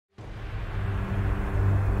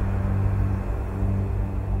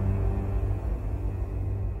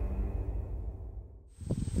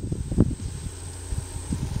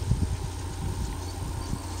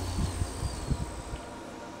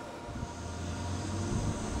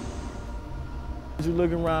You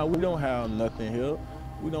looking around, we don't have nothing here.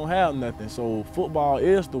 We don't have nothing, so football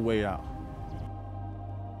is the way out.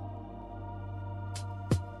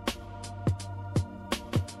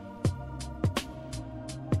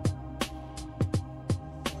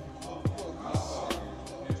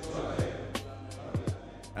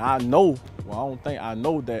 I know, I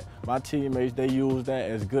know that my teammates, they use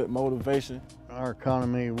that as good motivation. Our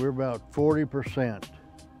economy, we're about 40%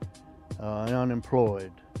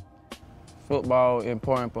 unemployed. Football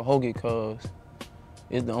important for Pahokee because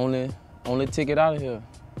it's the only ticket out of here.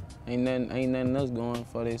 Ain't nothing else going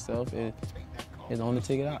for themselves. It's the only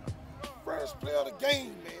ticket out. First play of the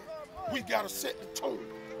game, man. We gotta set the tone.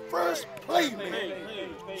 First play, man.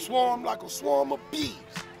 Swarm like a swarm of bees.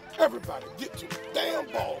 Everybody get to the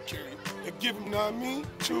damn ball carrier and give them, what I mean,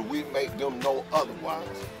 till we make them know otherwise.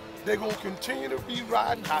 They're gonna continue to be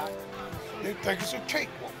riding high. They think it's a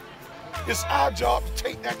cakewalk. It's our job to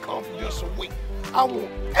take that confidence away. I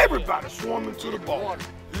want everybody swarming to the ball.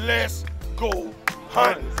 Let's go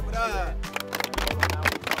hunting. We got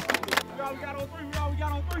on three. We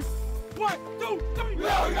got on three. 1, 2, 3. We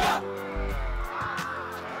got.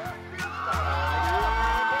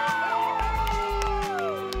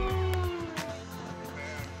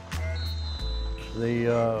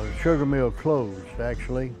 The sugar mill closed,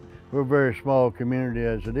 actually. We're a very small community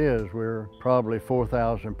as it is. We're probably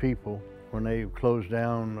 4,000 people. When they closed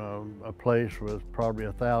down a place with probably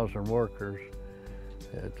 1,000 workers,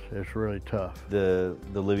 it's really tough. The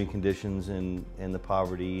living conditions and the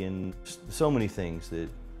poverty and so many things that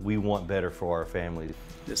we want better for our family.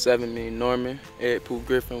 The 7-man Norman, Ed Pooh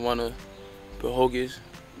Griffin, one of Pahokee's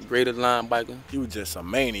greatest linebacker. He was just a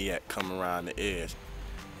maniac coming around the edge.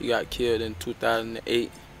 He got killed in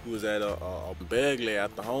 2008. He was at a Begley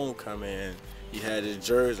after homecoming, and he had his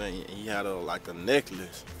jersey, and he had like a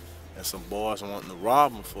necklace, and some boys wanting to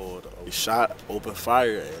rob him for it. He shot, opened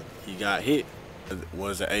fire, and he got hit.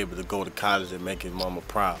 Wasn't able to go to college and make his mama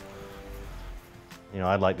proud. You know,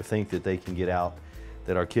 I'd like to think that they can get out,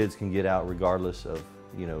 that our kids can get out regardless of,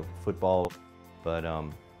 you know, football. But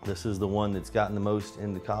this is the one that's gotten the most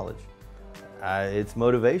into college. It's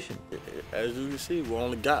motivation. As you can see, we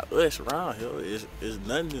only got us around here. It's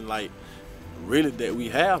nothing like really that we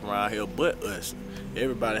have around here but us.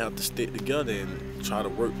 Everybody have to stick together and try to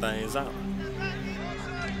work things out.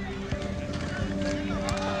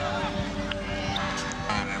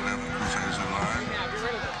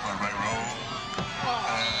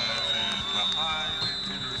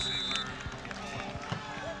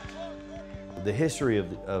 The history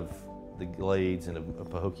of the Glades and of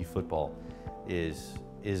Pahokee football is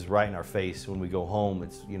right in our face when we go home.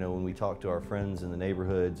 It's, you know, when we talk to our friends in the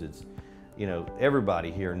neighborhoods, it's, you know, everybody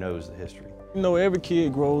here knows the history. You know, every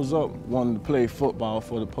kid grows up wanting to play football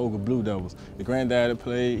for the Pahokee Blue Devils. The granddaddy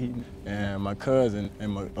played, and my cousin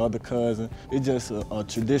and my other cousin. It's just a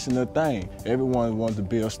traditional thing. Everyone wants to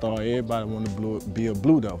be a star. Everybody wants to be a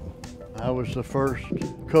Blue Devil. I was the first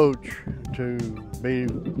coach to be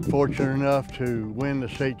fortunate enough to win the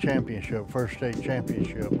state championship, first state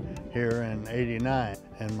championship here in '89.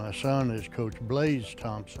 And my son is Coach Blaze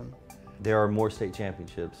Thompson. There are more state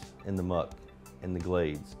championships in the muck, in the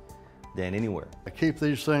Glades, than anywhere. I keep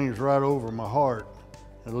these things right over my heart.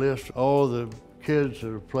 I list all the kids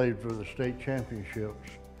that have played for the state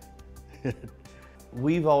championships.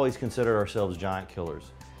 We've always considered ourselves giant killers.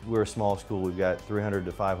 We're a small school. We've got 300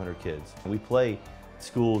 to 500 kids. We play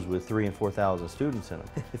schools with 3,000 and 4,000 students in them.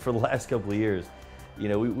 For the last couple of years, you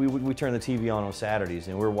know, we turn the TV on Saturdays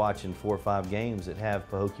and we're watching 4 or 5 games that have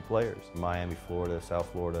Pahokee players. Miami, Florida, South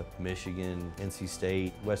Florida, Michigan, NC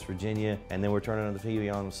State, West Virginia, and then we're turning on the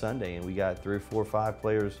TV on Sunday and we got 3 or 4 or 5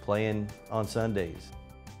 players playing on Sundays.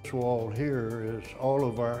 This wall here is all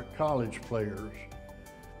of our college players.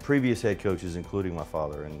 Previous head coaches, including my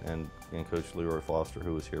father and Coach Leroy Foster,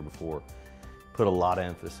 who was here before, put a lot of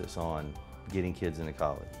emphasis on getting kids into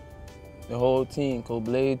college. The whole team, Coach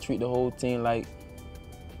Blade treat the whole team like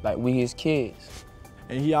we his kids.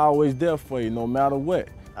 And he always there for you, no matter what.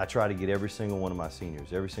 I try to get every single one of my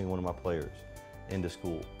seniors, every single one of my players into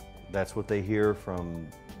school. That's what they hear from,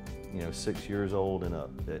 you know, 6 years old and up,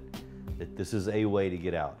 that this is a way to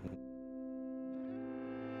get out.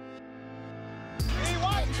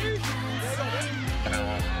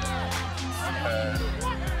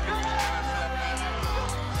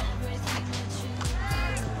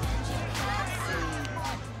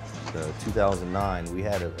 2009, we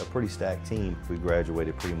had a pretty stacked team. We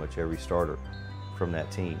graduated pretty much every starter from that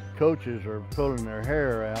team. Coaches are pulling their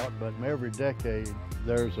hair out, but every decade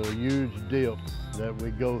there's a huge dip that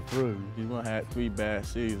we go through. We're gonna have 3 bad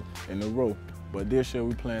seasons in a row, but this year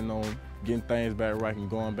we plan on getting things back right and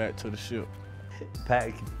going back to the ship.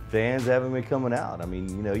 fans haven't been coming out. I mean,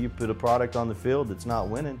 you know, you put a product on the field that's not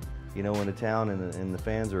winning, you know, in a town and the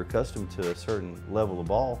fans are accustomed to a certain level of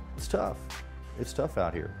ball, it's tough. It's tough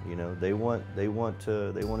out here. You know, they want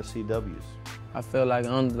to see W's. I feel like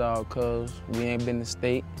an underdog because we ain't been to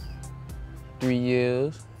state 3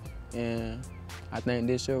 years, and I think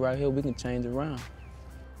this year right here we can change it around.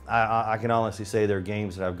 I can honestly say there are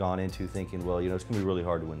games that I've gone into thinking, well, you know, it's going to be really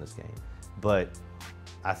hard to win this game. But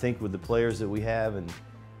I think with the players that we have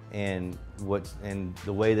and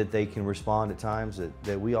the way that they can respond at times,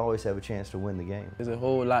 that we always have a chance to win the game. It's a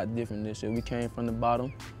whole lot different this year. We came from the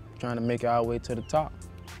bottom, trying to make our way to the top.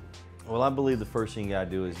 Well, I believe the first thing you got to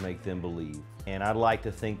do is make them believe. And I'd like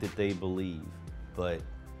to think that they believe, but,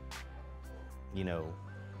 you know,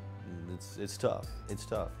 it's tough. It's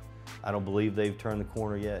tough. I don't believe they've turned the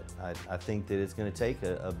corner yet. I think that it's going to take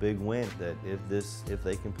a big win, that if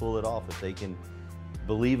they can pull it off, if they can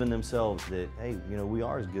believe in themselves that, hey, you know, we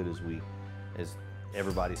are as good as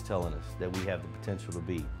everybody's telling us that we have the potential to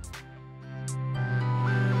be.